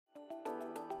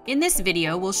In this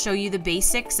video, we'll show you the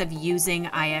basics of using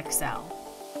IXL.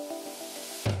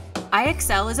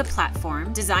 IXL is a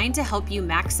platform designed to help you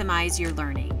maximize your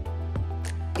learning.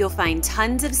 You'll find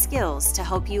tons of skills to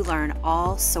help you learn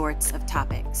all sorts of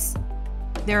topics.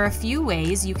 There are a few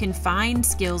ways you can find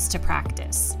skills to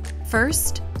practice.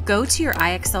 First, go to your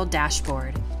IXL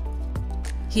dashboard.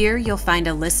 Here you'll find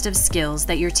a list of skills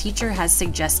that your teacher has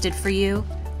suggested for you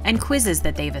and quizzes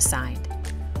that they've assigned.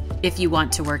 If you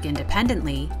want to work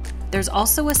independently, there's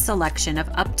also a selection of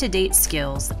up-to-date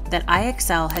skills that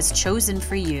IXL has chosen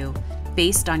for you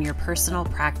based on your personal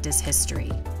practice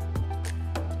history.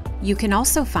 You can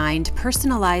also find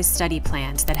personalized study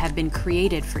plans that have been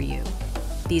created for you.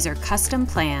 These are custom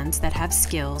plans that have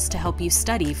skills to help you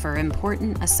study for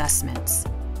important assessments.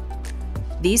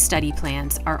 These study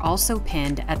plans are also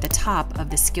pinned at the top of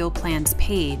the Skill Plans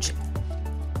page.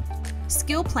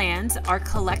 Skill plans are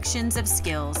collections of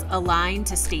skills aligned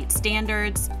to state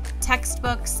standards,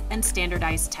 textbooks, and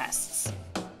standardized tests.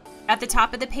 At the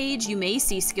top of the page, you may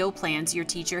see skill plans your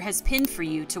teacher has pinned for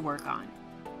you to work on.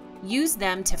 Use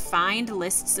them to find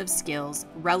lists of skills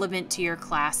relevant to your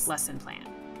class lesson plan.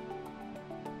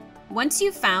 Once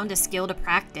you've found a skill to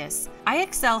practice,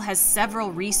 IXL has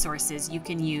several resources you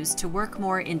can use to work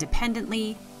more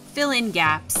independently, fill in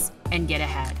gaps, and get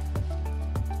ahead.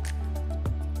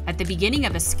 At the beginning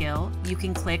of a skill, you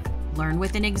can click Learn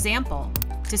with an Example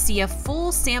to see a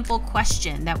full sample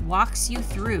question that walks you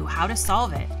through how to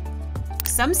solve it.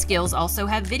 Some skills also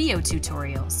have video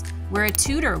tutorials, where a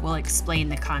tutor will explain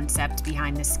the concept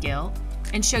behind the skill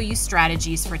and show you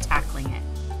strategies for tackling it.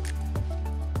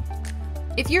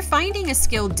 If you're finding a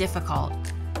skill difficult,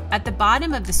 at the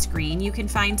bottom of the screen you can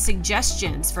find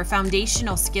suggestions for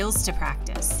foundational skills to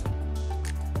practice.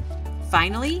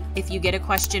 Finally, if you get a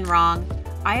question wrong,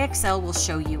 IXL will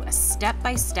show you a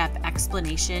step-by-step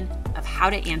explanation of how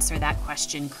to answer that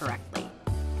question correctly.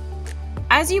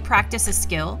 As you practice a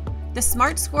skill, the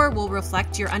SMART score will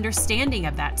reflect your understanding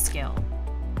of that skill.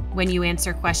 When you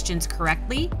answer questions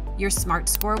correctly, your SMART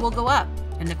score will go up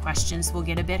and the questions will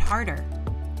get a bit harder.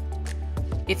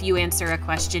 If you answer a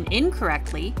question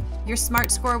incorrectly, your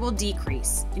SMART score will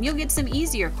decrease and you'll get some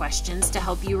easier questions to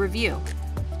help you review.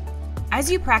 As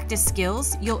you practice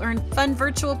skills, you'll earn fun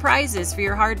virtual prizes for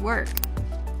your hard work.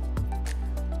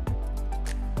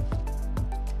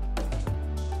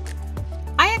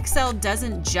 IXL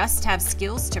doesn't just have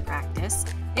skills to practice,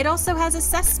 it also has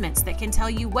assessments that can tell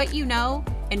you what you know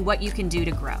and what you can do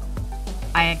to grow.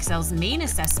 IXL's main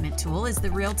assessment tool is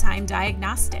the real-time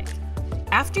diagnostic.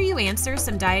 After you answer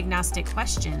some diagnostic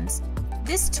questions,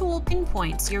 this tool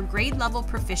pinpoints your grade level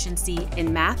proficiency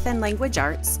in math and language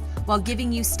arts while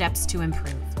giving you steps to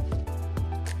improve.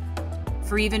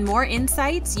 For even more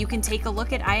insights, you can take a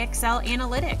look at IXL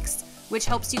Analytics, which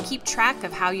helps you keep track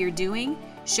of how you're doing,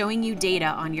 showing you data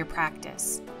on your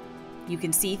practice. You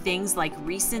can see things like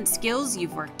recent skills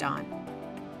you've worked on,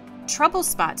 trouble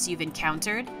spots you've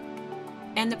encountered,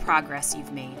 and the progress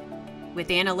you've made. With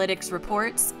analytics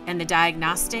reports and the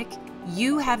diagnostic,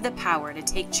 you have the power to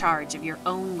take charge of your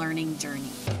own learning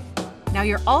journey. Now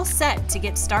you're all set to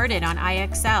get started on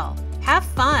IXL. Have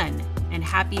fun and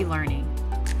happy learning.